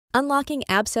Unlocking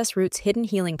Abscess Root's hidden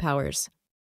healing powers.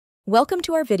 Welcome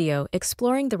to our video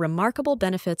exploring the remarkable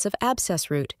benefits of Abscess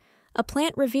Root, a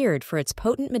plant revered for its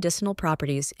potent medicinal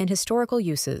properties and historical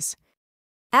uses.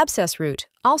 Abscess root,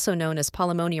 also known as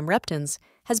Polemonium reptans,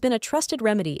 has been a trusted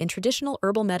remedy in traditional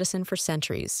herbal medicine for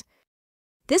centuries.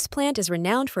 This plant is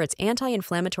renowned for its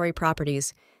anti-inflammatory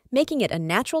properties, making it a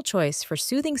natural choice for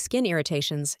soothing skin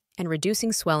irritations and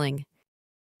reducing swelling.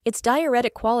 Its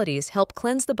diuretic qualities help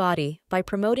cleanse the body by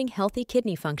promoting healthy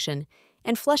kidney function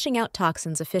and flushing out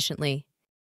toxins efficiently.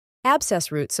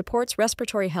 Abscess root supports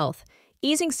respiratory health,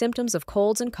 easing symptoms of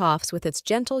colds and coughs with its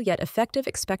gentle yet effective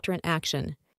expectorant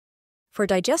action. For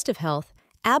digestive health,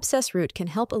 abscess root can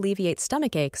help alleviate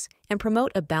stomach aches and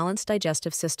promote a balanced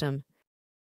digestive system.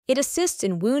 It assists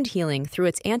in wound healing through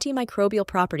its antimicrobial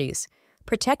properties,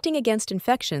 protecting against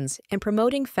infections and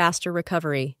promoting faster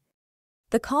recovery.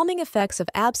 The calming effects of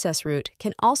abscess root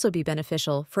can also be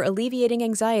beneficial for alleviating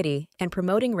anxiety and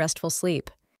promoting restful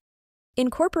sleep.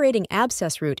 Incorporating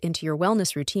abscess root into your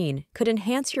wellness routine could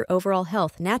enhance your overall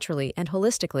health naturally and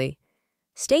holistically.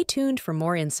 Stay tuned for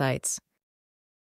more insights.